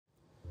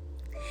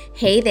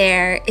Hey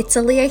there, it's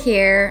Aaliyah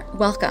here.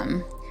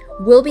 Welcome.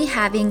 We'll be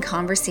having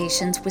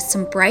conversations with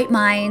some bright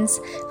minds,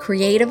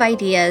 creative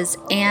ideas,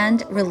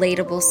 and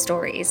relatable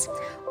stories,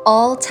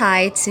 all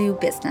tied to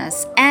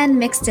business and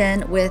mixed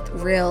in with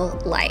real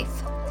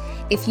life.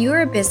 If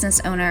you're a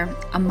business owner,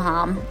 a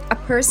mom, a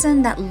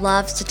person that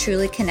loves to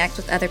truly connect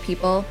with other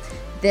people,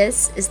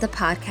 this is the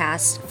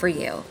podcast for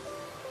you.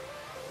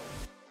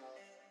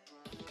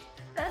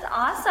 That's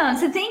awesome.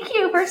 So thank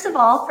you, first of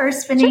all, for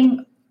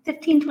spending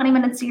 15, 20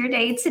 minutes of your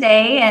day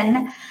today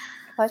and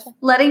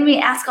letting me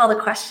ask all the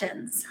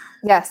questions.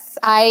 Yes,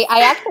 I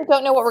actually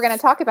don't know what we're going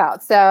to talk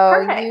about, so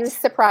Perfect. You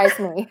surprised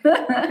me.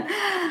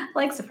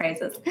 Like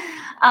surprises.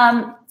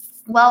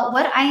 Well,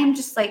 what I am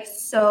just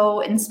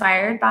so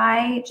inspired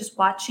by just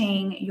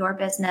watching your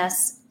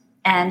business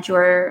and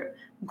your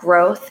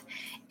growth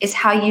is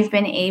how you've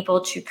been able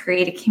to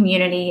create a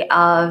community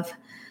of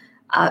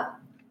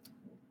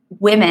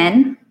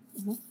women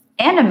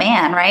and a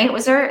man, right?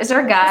 Is there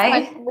a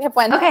guy? We have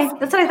one. Okay,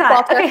 that's what I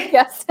thought. Walter. Okay.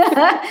 Yes.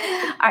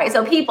 All right,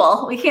 so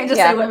people. We can't just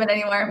say women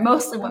anymore.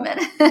 Mostly women.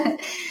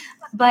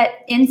 But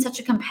in such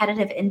a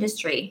competitive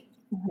industry,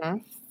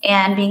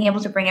 and being able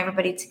to bring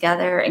everybody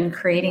together and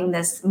creating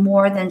this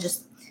more than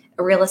just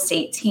a real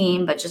estate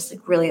team, but just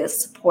really a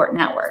support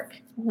network.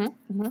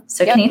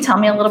 So can you tell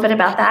me a little bit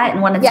about that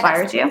and what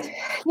inspired you?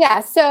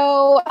 Yeah.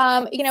 So,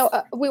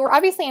 we were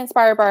obviously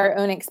inspired by our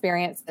own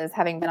experiences,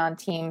 having been on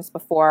teams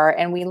before,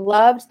 and we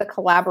loved the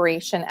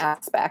collaboration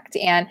aspect.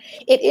 And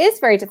it is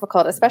very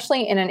difficult,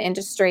 especially in an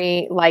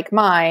industry like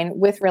mine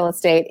with real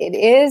estate. It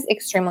is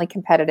extremely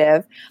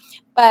competitive.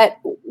 But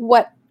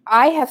what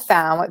I have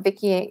found, what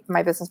Vicki,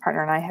 my business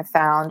partner, and I have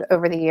found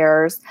over the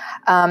years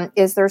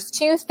is there's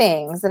two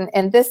things,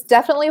 and this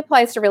definitely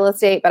applies to real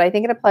estate, but I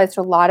think it applies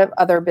to a lot of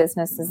other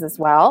businesses as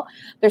well.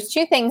 There's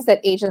two things that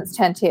agents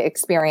tend to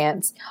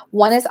experience.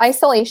 One is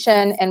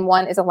isolation, and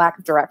one is a lack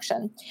of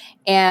direction.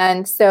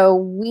 And so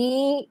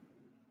we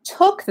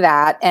took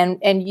that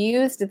and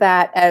used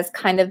that as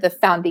kind of the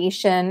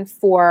foundation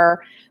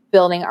for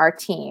building our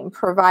team,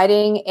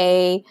 providing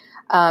a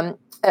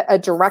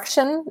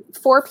direction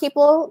for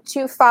people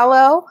to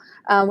follow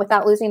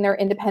without losing their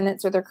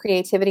independence or their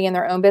creativity in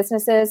their own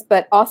businesses,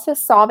 but also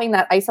solving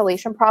that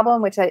isolation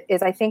problem, which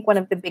is, I think, one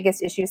of the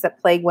biggest issues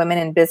that plague women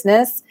in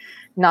business,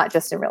 not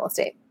just in real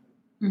estate.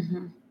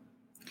 Mm-hmm.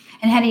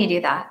 And how do you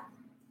do that?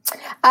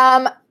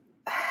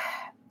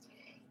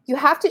 You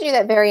have to do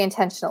that very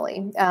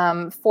intentionally.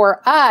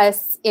 For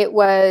us, it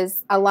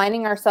was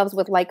aligning ourselves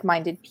with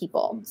like-minded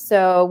people.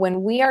 So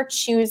when we are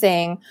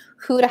choosing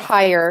who to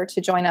hire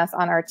to join us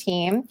on our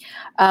team,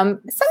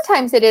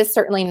 sometimes it is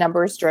certainly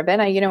numbers driven.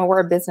 We're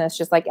a business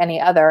just like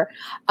any other.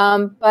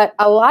 But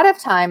a lot of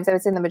times, I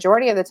would say the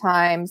majority of the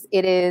times,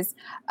 it is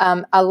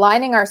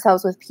aligning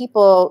ourselves with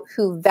people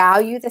who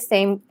value the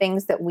same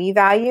things that we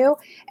value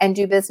and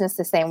do business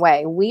the same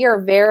way. We are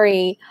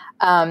very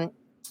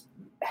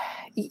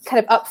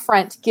kind of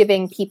upfront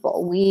giving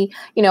people.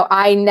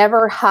 I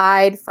never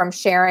hide from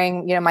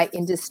sharing, my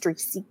industry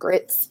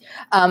secrets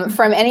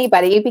from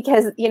anybody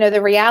because,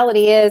 the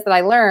reality is that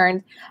I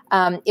learned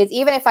is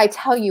even if I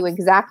tell you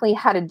exactly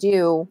how to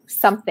do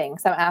something,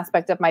 some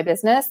aspect of my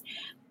business,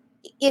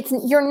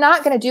 you're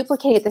not going to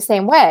duplicate it the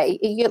same way.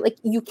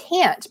 You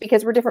can't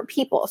because we're different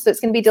people. So it's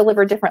going to be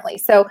delivered differently.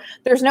 So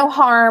there's no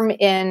harm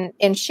in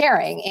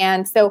sharing.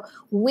 And so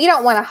we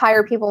don't want to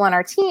hire people on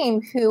our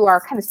team who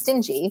are kind of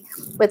stingy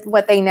with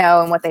what they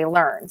know and what they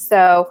learn.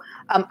 So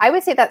I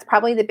would say that's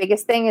probably the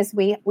biggest thing is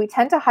we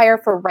tend to hire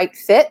for right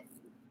fit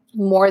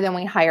more than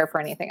we hire for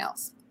anything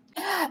else.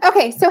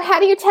 Okay, so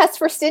how do you test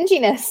for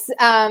stinginess?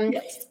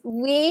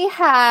 We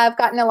have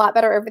gotten a lot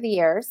better over the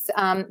years.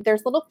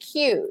 There's little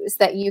cues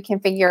that you can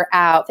figure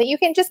out that you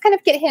can just kind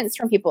of get hints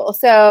from people.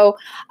 So,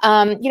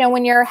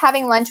 when you're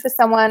having lunch with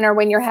someone or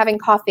when you're having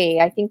coffee,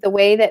 I think the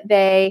way that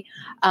they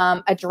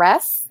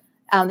address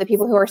the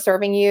people who are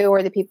serving you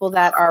or the people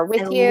that are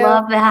with you. I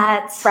love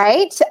that.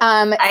 Right?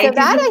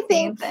 I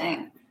think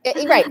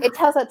it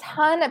tells a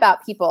ton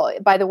about people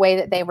by the way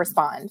that they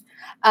respond.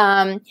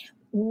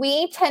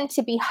 We tend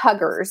to be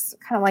huggers,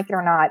 kind of like it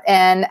or not.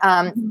 And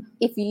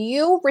if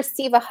you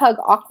receive a hug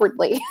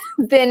awkwardly,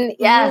 then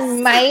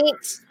you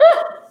might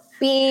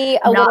be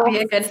not be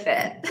a good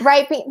fit.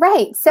 Right.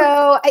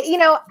 So,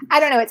 I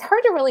don't know. It's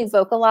hard to really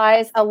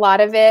vocalize a lot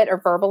of it or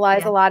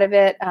verbalize a lot of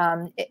it.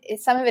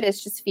 Some of it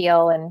is just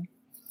feel and,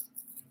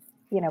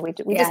 we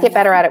just get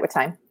better at it with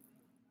time.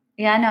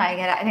 Yeah, no, I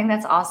get it. I think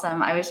that's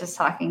awesome. I was just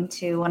talking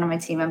to one of my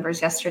team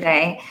members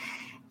yesterday,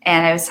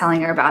 and I was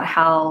telling her about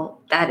how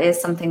that is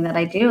something that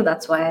I do.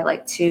 That's why I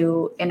like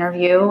to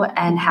interview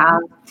and have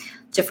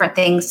different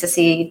things to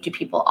see. Do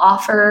people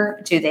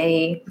offer? Do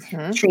they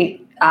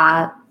treat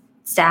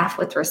staff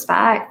with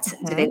respect?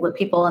 Do they look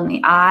people in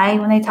the eye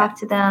when they talk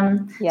to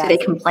them? Do they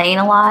complain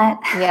a lot?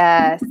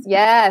 Yes.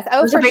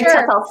 Oh, those for are big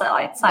sure.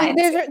 telltale signs.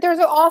 There's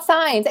all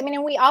signs.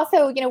 And we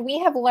also, we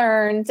have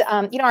learned,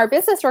 our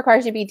business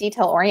requires you to be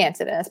detail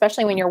oriented, and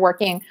especially when you're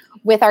working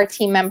with our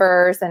team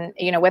members and,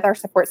 with our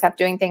support staff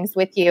doing things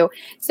with you.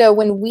 So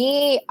when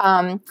we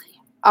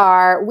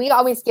we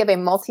always give a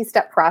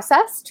multi-step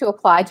process to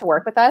apply to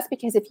work with us,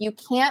 because if you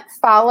can't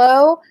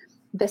follow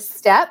the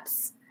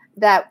steps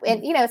that,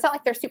 and it's not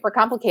like they're super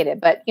complicated,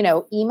 but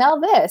email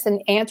this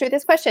and answer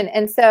this question.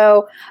 And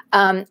so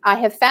I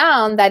have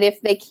found that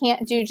if they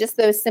can't do just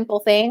those simple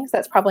things,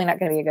 that's probably not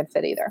going to be a good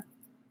fit either.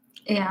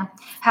 Yeah.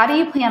 How do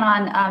you plan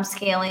on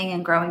scaling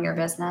and growing your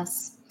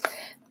business?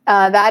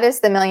 That is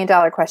the $1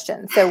 million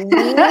question. So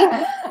we,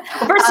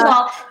 first of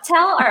all,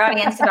 tell our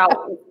audience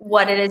about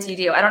what it is you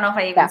do. I don't know if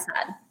I even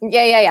said.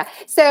 Yeah.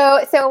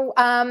 So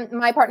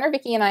my partner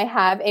Vicki and I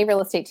have a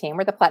real estate team.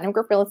 We're the Platinum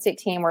Group Real Estate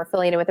Team. We're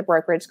affiliated with a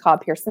brokerage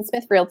called Pearson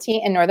Smith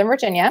Realty in Northern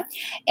Virginia,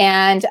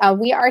 and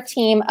we are a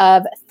team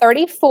of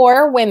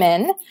 34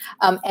 women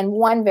and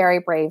one very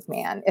brave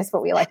man, is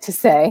what we like to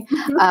say,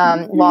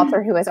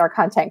 Walter, who is our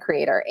content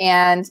creator.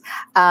 And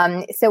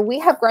so we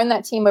have grown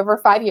that team over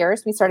 5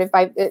 years. We started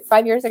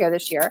 5 years ago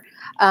this year,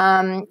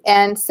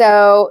 and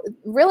so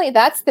really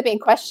that's the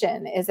big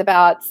question, is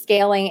about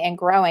scaling and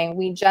growing.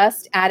 We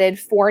just added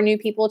 4 new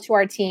people to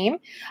our team.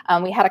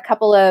 We had a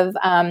couple of,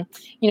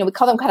 we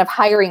call them kind of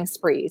hiring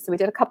sprees. So we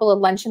did a couple of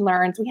lunch and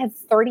learns. We had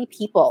 30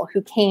 people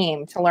who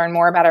came to learn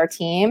more about our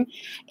team,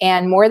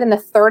 and more than a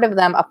third of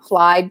them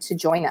applied to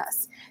join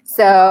us.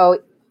 So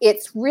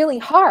it's really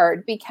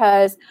hard,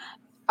 because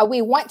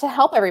we want to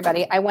help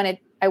everybody. I want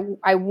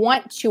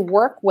to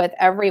work with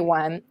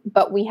everyone,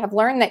 but we have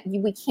learned that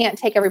we can't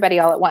take everybody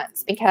all at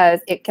once,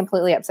 because it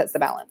completely upsets the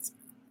balance.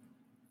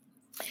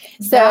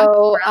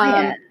 So,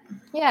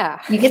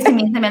 yeah. You get to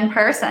meet them in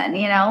person,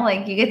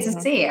 like you get to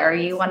see, are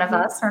you one of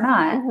us or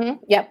not?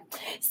 Mm-hmm. Yep.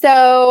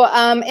 So,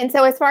 and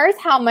so as far as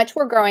how much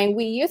we're growing,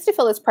 we used to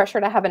feel this pressure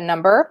to have a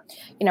number.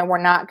 We're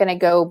not going to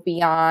go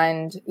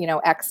beyond,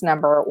 X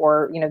number,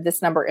 or,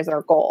 this number is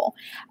our goal.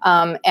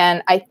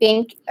 And I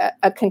think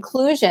a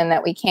conclusion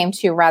that we came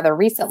to rather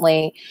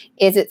recently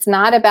is it's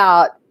not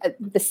about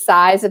the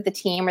size of the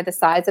team or the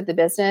size of the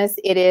business.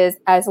 It is,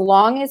 as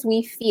long as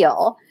we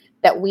feel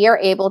that we are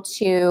able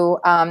to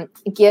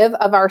give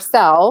of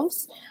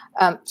ourselves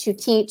to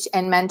teach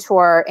and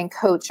mentor and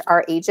coach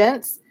our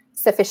agents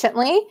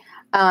sufficiently,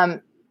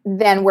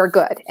 then we're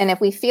good. And if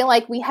we feel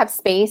like we have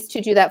space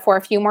to do that for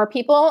a few more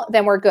people,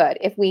 then we're good.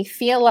 If we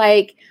feel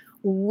like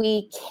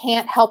we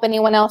can't help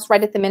anyone else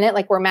right at the minute,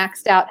 like we're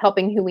maxed out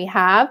helping who we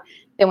have,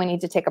 then we need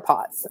to take a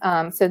pause.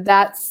 So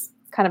that's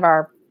kind of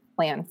our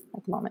plan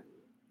at the moment.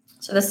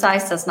 So the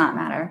size does not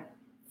matter.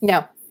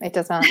 No, it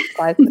does not.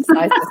 The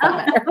size does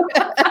not matter.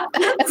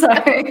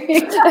 Sorry.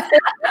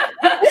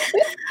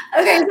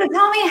 Okay, so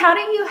tell me, how do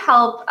you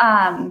help?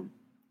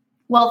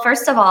 Well,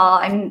 first of all,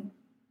 I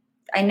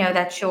know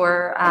that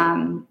your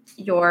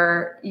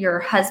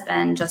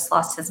husband just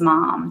lost his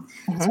mom.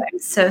 Mm-hmm.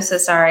 So I'm so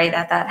sorry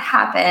that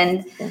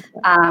happened.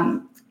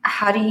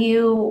 How do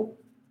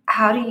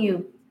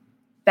you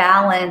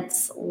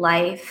balance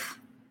life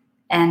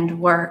and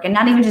work, and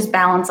not even just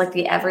balance like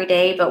the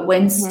everyday, but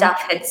when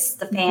stuff hits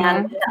the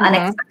fan,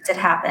 unexpected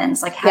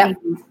happens, like how do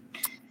you?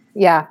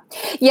 Yeah.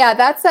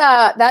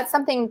 That's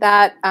something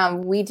that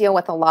we deal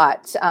with a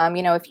lot.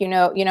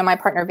 If my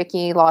partner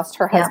Vicki lost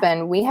her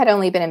husband. We had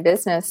only been in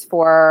business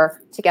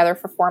together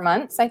for 4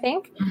 months, I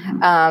think,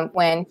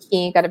 when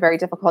he got a very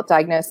difficult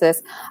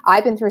diagnosis.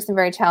 I've been through some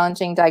very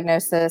challenging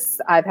diagnosis.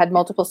 I've had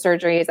multiple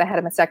surgeries. I had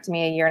a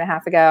mastectomy a year and a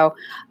half ago.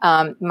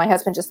 My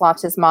husband just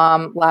lost his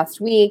mom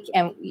last week,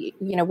 and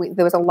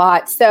there was a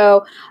lot.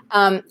 So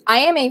I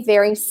am a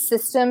very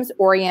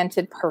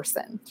systems-oriented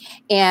person,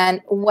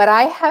 and what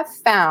I have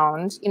found,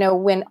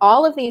 when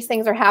all of these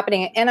things are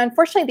happening, and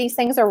unfortunately these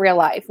things are real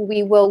life,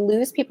 we will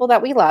lose people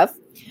that we love.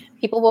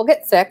 People will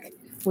get sick.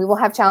 We will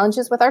have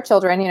challenges with our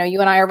children.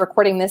 You and I are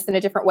recording this in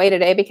a different way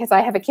today because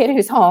I have a kid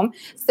who's home.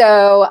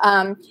 So,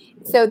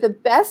 so the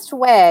best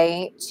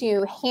way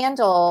to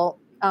handle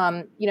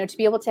to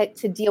be able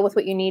to deal with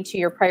what you need to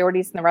your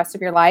priorities in the rest of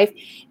your life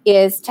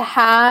is to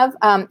have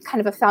kind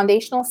of a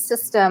foundational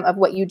system of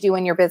what you do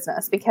in your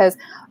business. Because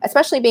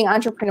especially being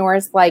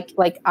entrepreneurs like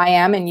I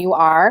am and you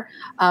are,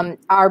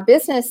 our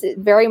business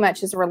very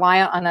much is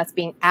reliant on us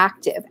being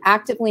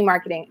actively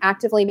marketing,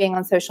 actively being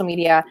on social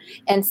media.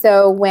 And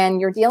so when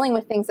you're dealing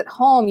with things at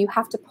home, you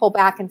have to pull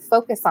back and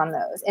focus on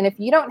those. And if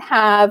you don't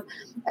have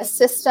a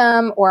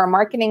system or a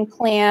marketing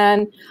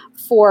plan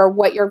for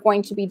what you're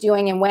going to be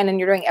doing and when, and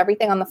you're doing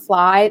everything on the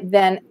fly,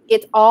 then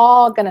it's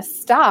all going to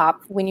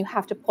stop when you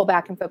have to pull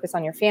back and focus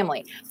on your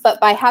family. But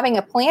by having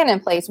a plan in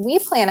place, we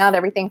plan out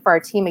everything for our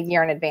team a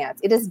year in advance.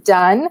 It is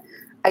done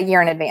a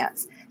year in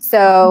advance.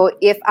 So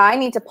if I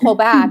need to pull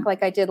back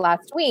like I did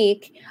last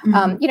week,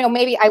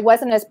 maybe I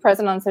wasn't as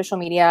present on social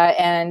media,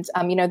 and,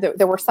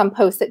 there were some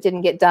posts that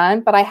didn't get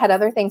done, but I had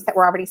other things that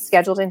were already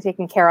scheduled and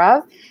taken care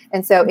of.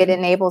 And so it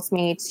enables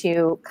me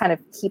to kind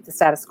of keep the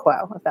status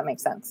quo, if that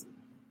makes sense.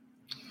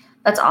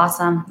 That's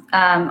awesome.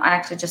 I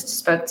actually just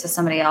spoke to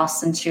somebody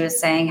else, and she was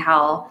saying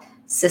how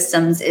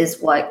systems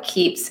is what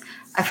keeps,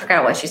 I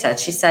forgot what she said.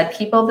 She said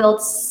people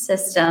build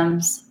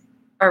systems,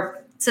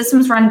 or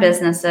systems run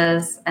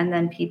businesses, and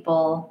then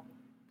people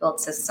build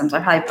systems.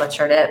 I probably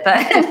butchered it,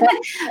 but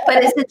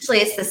but essentially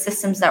it's the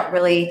systems that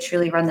really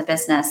truly run the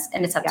business,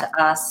 and it's up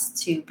to us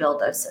to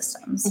build those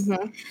systems.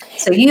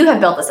 So you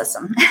have built the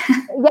system.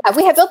 Yeah,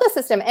 we have built a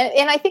system.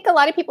 And I think a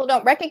lot of people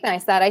don't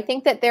recognize that. I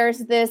think that there's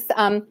this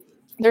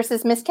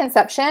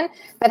misconception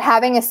that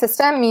having a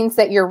system means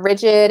that you're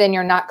rigid and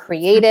you're not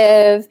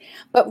creative.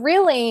 But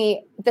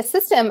really, the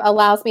system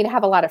allows me to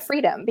have a lot of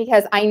freedom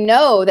because I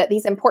know that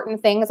these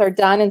important things are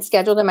done and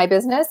scheduled in my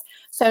business.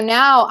 So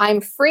now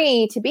I'm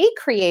free to be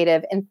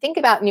creative and think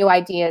about new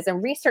ideas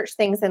and research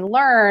things and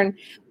learn.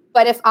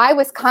 But if I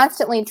was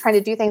constantly trying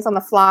to do things on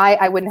the fly,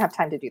 I wouldn't have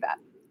time to do that.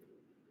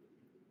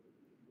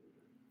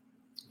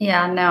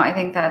 Yeah, no, I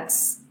think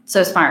that's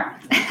so smart.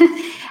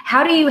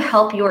 How do you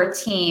help your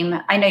team?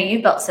 I know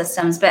you built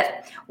systems,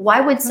 but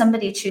why would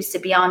somebody choose to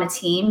be on a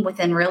team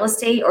within real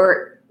estate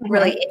or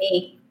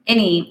really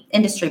any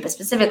industry, but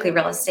specifically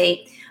real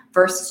estate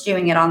versus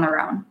doing it on their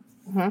own?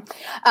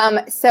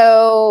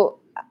 So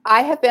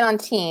I have been on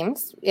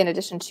teams in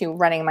addition to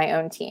running my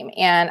own team.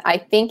 And I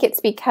think it's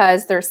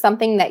because there's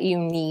something that you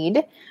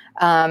need.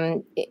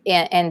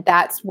 And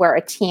that's where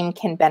a team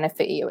can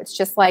benefit you. It's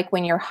just like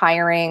when you're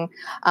hiring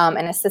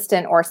an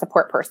assistant or a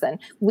support person.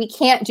 We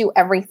can't do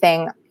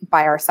everything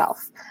by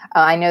ourselves.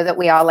 I know that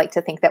we all like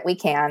to think that we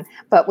can,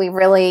 but we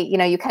really,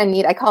 you kind of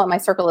need, I call it my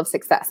circle of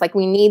success. Like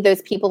we need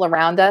those people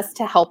around us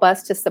to help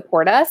us, to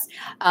support us,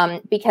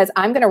 because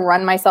I'm going to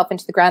run myself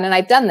into the ground. And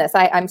I've done this.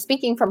 I'm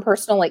speaking from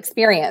personal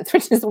experience,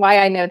 which is why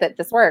I know that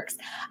this works.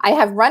 I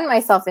have run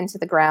myself into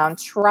the ground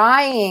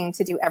trying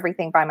to do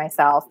everything by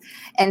myself.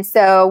 And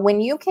so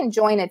when you can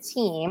join a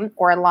team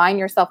or align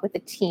yourself with a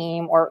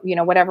team or,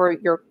 whatever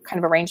your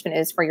kind of arrangement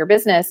is for your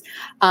business,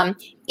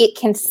 it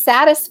can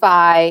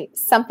satisfy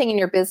something in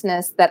your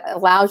business that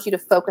allows you to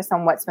focus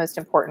on what's most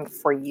important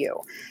for you.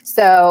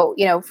 So,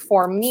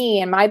 for me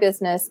and my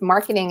business,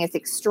 marketing is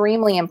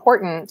extremely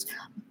important.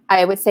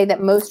 I would say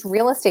that most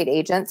real estate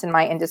agents in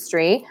my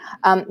industry,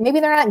 maybe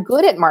they're not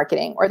good at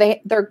marketing or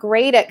they're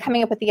great at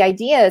coming up with the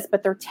ideas,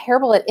 but they're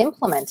terrible at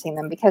implementing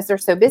them because they're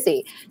so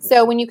busy.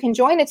 So when you can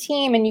join a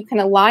team and you can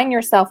align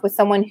yourself with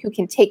someone who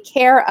can take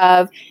care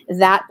of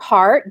that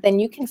part, then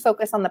you can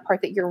focus on the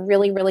part that you're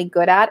really, really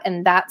good at.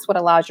 And that's what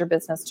allows your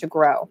business to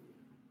grow.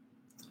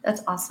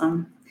 That's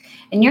awesome.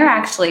 And you're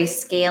actually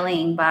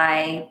scaling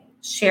by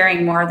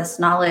sharing more of this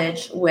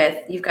knowledge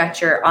you've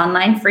got your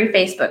online free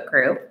Facebook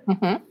group.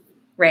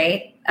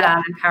 Right?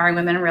 Yep. Empowering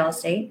women in real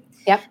estate.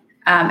 Yep.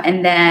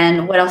 And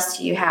then what else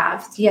do you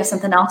have? Do you have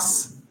something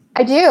else?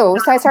 I do.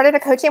 So I started a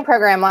coaching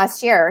program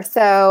last year.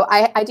 So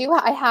I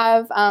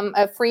have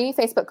a free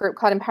Facebook group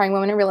called Empowering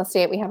Women in Real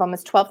Estate. We have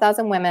almost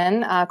 12,000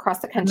 women across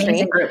the country.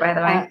 Amazing group, by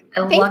the way.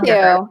 I love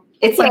you.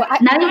 It's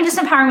not even just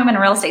empowering women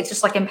in real estate. It's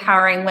just like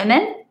empowering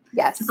women.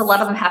 Yes. Since a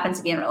lot of them happen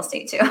to be in real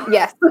estate too.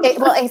 Yes.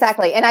 Well,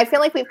 exactly. And I feel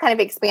like we've kind of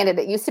expanded.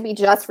 It used to be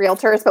just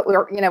realtors, but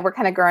we're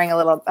kind of growing a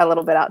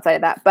little bit outside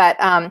of that. But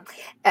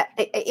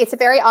it's a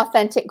very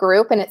authentic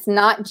group, and it's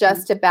not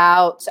just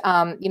about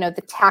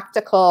the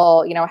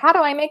tactical, how do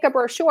I make a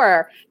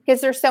brochure?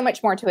 Because there's so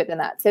much more to it than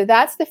that. So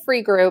that's the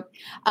free group.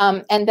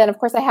 And then of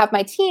course I have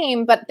my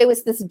team, but there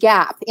was this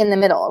gap in the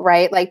middle,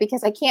 right? Like,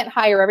 because I can't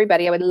hire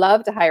everybody. I would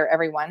love to hire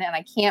everyone and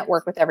I can't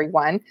work with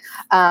everyone.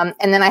 And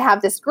then I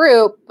have this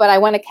group, but I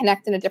want to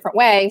connect in a different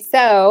way.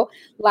 So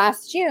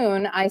last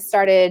June, I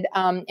started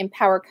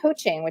Empower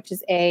Coaching, which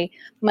is a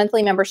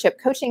monthly membership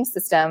coaching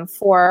system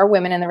for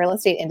women in the real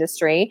estate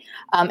industry.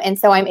 And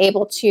so I'm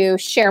able to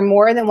share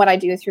more than what I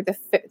do through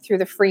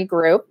the free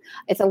group.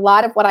 It's a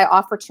lot of what I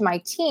offer to my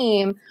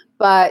team,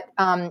 but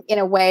in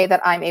a way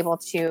that I'm able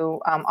to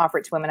offer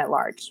it to women at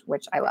large,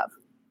 which I love.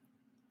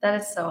 That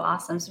is so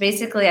awesome. So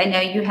basically, I know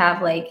you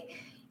have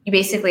you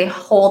basically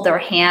hold their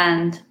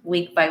hand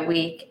week by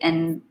week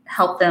and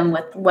help them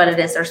with what it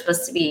is they're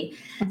supposed to be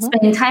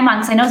spending time on.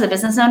 Because I know as a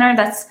business owner,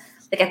 that's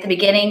like at the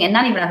beginning, and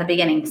not even at the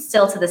beginning,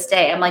 still to this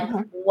day, I'm like,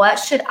 what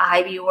should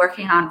I be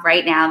working on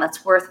right now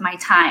that's worth my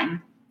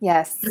time?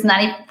 Yes. Because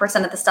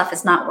 90% of the stuff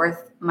is not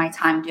worth my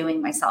time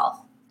doing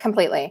myself.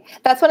 Completely.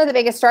 That's one of the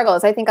biggest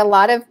struggles. I think a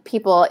lot of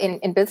people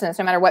in business,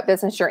 no matter what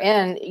business you're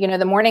in,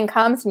 the morning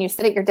comes and you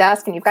sit at your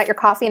desk and you've got your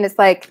coffee and it's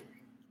like,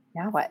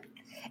 now what?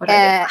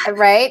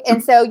 Right.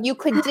 And so you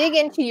could dig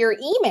into your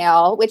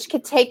email, which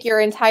could take your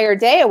entire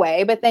day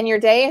away, but then your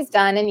day is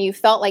done and you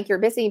felt like you're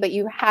busy, but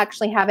you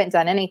actually haven't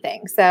done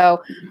anything.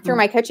 So through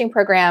my coaching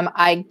program,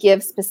 I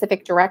give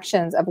specific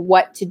directions of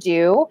what to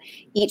do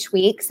each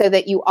week so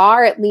that you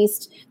are at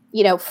least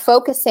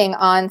focusing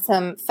on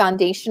some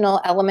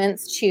foundational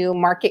elements to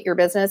market your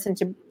business and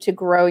to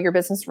grow your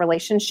business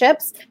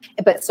relationships,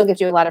 but still gives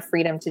you a lot of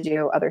freedom to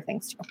do other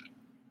things too.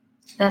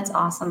 That's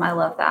awesome. I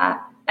love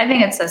that. I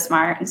think it's so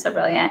smart and so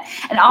brilliant.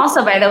 And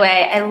also, by the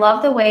way, I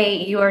love the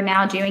way you are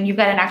now you've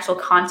got an actual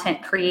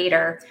content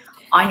creator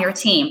on your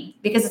team,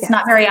 because it's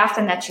not very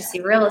often that you see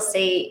real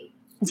estate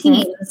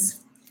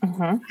teams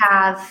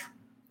have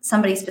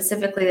somebody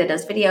specifically that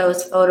does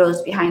videos,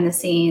 photos, behind the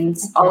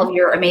scenes, all of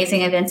your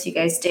amazing events you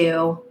guys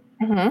do.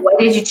 Why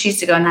did you choose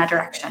to go in that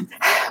direction?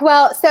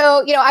 Well,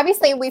 so,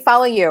 obviously we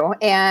follow you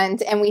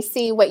and we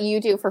see what you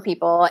do for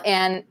people,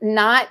 and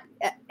not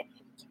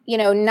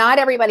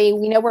everybody,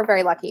 we know we're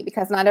very lucky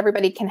because not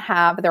everybody can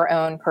have their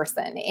own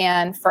person.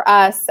 And for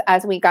us,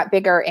 as we got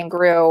bigger and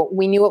grew,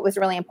 we knew it was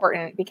really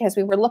important because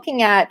we were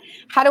looking at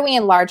how do we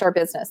enlarge our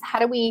business? How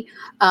do we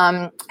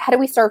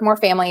serve more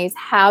families?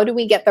 How do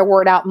we get the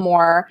word out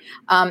more?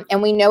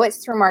 And we know it's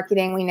through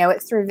marketing. We know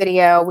it's through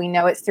video. We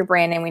know it's through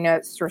branding. We know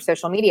it's through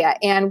social media.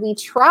 And we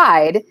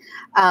tried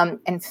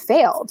and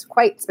failed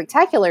quite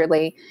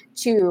spectacularly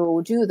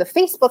to do the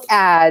Facebook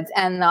ads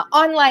and the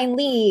online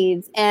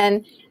leads,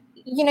 and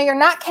you're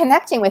not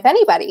connecting with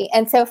anybody.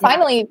 And so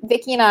finally,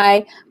 Vicki and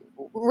I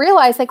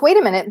realized, wait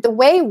a minute, the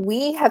way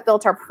we have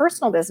built our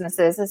personal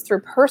businesses is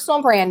through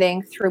personal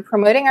branding, through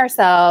promoting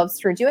ourselves,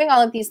 through doing all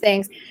of these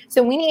things.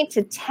 So we need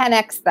to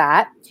 10x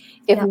that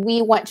if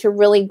we want to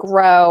really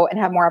grow and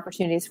have more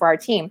opportunities for our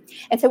team.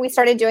 And so we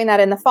started doing that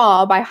in the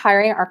fall by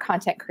hiring our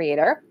content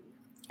creator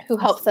who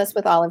helps us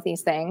with all of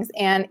these things.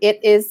 And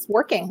it is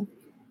working.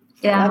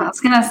 Yeah, I was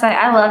going to say,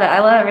 I love it.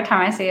 I love every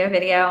time I see a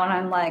video and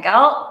I'm like,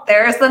 oh,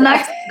 there's the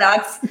next.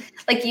 That's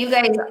like, you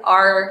guys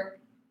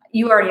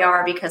already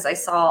are, because I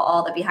saw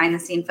all the behind the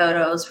scene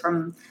photos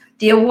from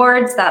the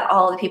awards that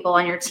all the people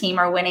on your team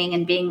are winning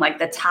and being like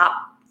the top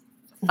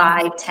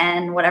 5,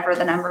 10, whatever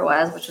the number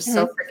was, which was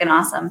so freaking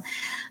awesome.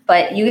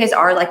 But you guys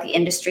are like the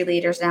industry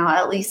leaders now,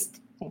 at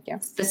least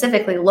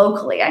specifically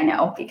locally, I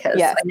know,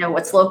 because I know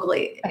what's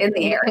locally in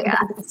the area.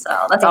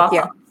 So that's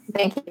awesome.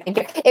 Thank you.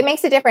 It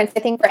makes a difference. I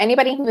think for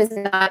anybody who is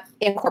not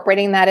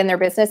incorporating that in their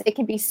business, it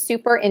can be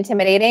super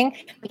intimidating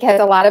because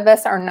a lot of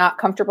us are not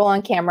comfortable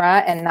on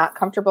camera and not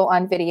comfortable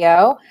on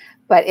video.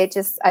 But it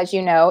just, as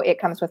you know, it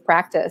comes with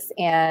practice.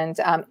 And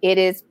it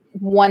is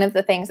one of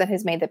the things that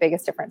has made the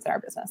biggest difference in our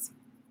business.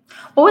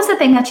 What was the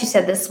thing that you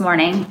said this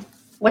morning?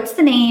 What's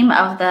the name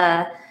of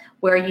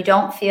where you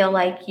don't feel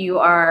like you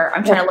are?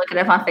 I'm trying to look it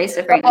up on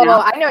Facebook right now.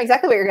 Oh, I know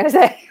exactly what you're going to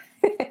say.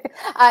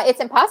 It's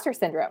imposter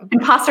syndrome.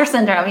 Imposter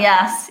syndrome.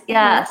 Yes.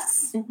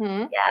 Yes.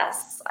 Mm-hmm.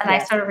 Yes. And I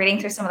started reading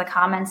through some of the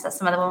comments that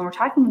some of the women were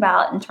talking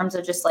about in terms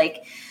of just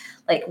like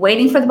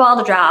waiting for the ball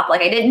to drop.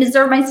 Like, I didn't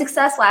deserve my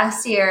success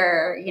last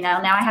year.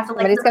 Now I have to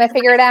Somebody's going to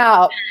figure it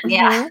out.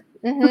 Yeah. Mm-hmm.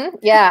 Mm-hmm.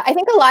 Yeah, I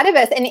think a lot of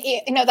us, and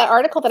that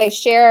article that I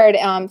shared,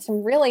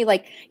 some really Maya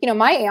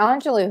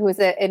Angelou, who is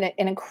an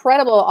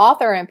incredible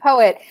author and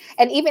poet,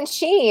 and even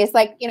she is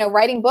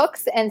writing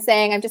books and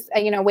saying, I'm just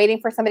waiting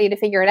for somebody to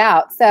figure it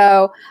out.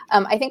 So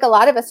I think a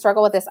lot of us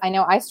struggle with this. I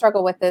know I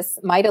struggle with this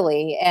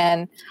mightily,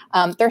 and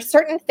there's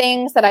certain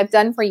things that I've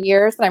done for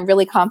years that I'm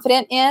really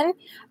confident in,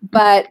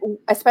 but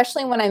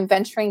especially when I'm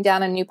venturing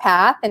down a new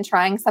path and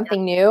trying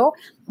something new,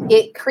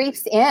 it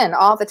creeps in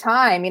all the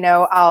time.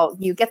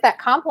 You get that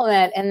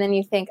compliment and then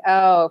you think,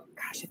 oh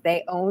gosh, if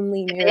they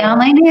only knew. If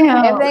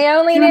they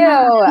only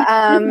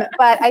knew.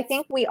 But I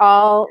think we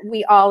all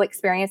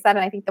experience that.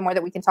 And I think the more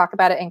that we can talk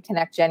about it and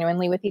connect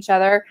genuinely with each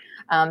other,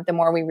 the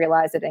more we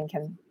realize it and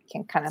can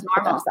kind of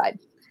put that aside.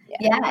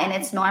 Yeah. And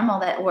it's normal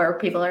that where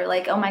people are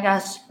like, oh my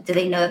gosh, do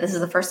they know that this is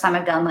the first time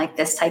I've done like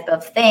this type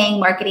of thing,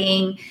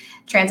 marketing,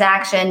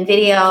 transaction,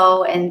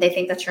 video, and they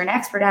think that you're an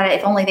expert at it.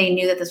 If only they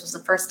knew that this was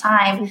the first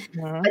time.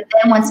 Mm-hmm. But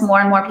then once more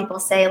and more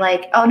people say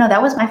like, oh no,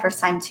 that was my first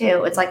time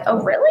too. It's like,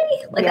 oh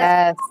really? Like,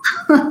 yes.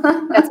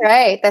 That's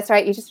right. That's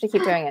right. You just have to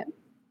keep doing it.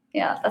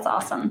 Yeah, that's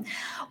awesome.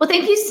 Well,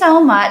 thank you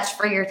so much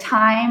for your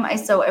time. I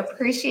so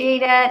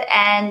appreciate it.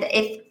 And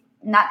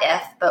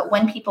but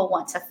when people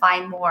want to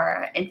find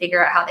more and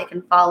figure out how they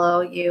can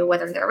follow you,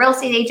 whether they're a real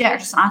estate agent or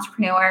just an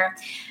entrepreneur,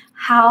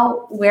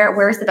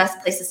 where's the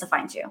best places to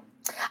find you?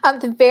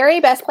 The very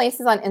best place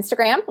is on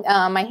Instagram.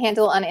 My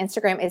handle on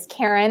Instagram is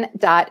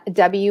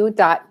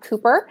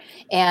Karen.w.Cooper.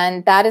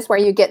 And that is where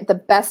you get the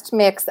best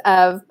mix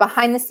of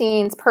behind the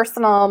scenes,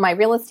 personal, my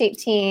real estate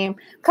team,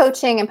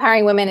 coaching,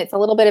 empowering women. It's a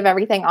little bit of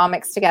everything all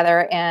mixed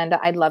together. And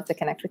I'd love to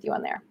connect with you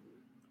on there.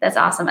 That's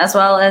awesome. As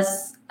well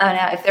as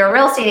if they're a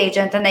real estate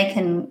agent, then they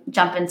can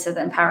jump into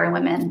the Empowering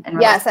Women.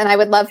 Yes, and I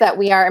would love that.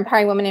 We are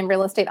Empowering Women in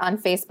Real Estate on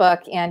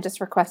Facebook, and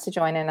just request to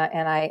join. And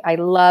I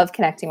love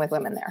connecting with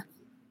women there.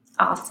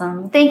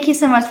 Awesome. Thank you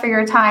so much for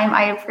your time.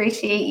 I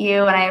appreciate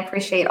you, and I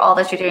appreciate all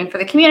that you're doing for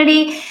the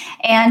community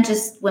and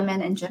just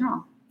women in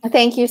general.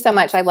 Thank you so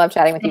much. I love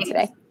chatting with you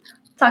today.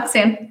 Talk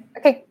soon.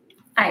 Okay.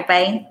 All right.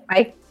 Bye.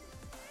 Bye.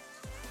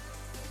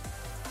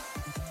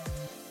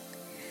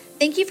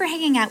 Thank you for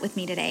hanging out with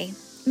me today.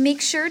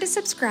 Make sure to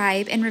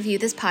subscribe and review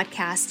this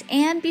podcast,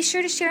 and be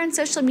sure to share on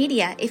social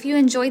media if you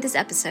enjoyed this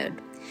episode.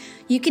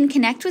 You can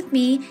connect with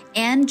me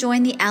and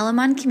join the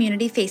Alamon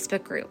Community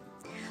Facebook group.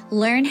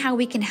 Learn how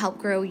we can help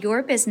grow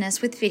your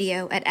business with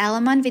video at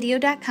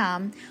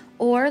alamonvideo.com,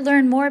 or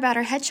learn more about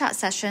our headshot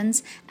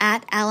sessions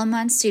at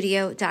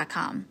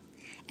alamonstudio.com.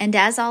 And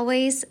as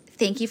always,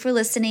 thank you for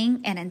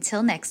listening, and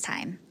until next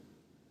time.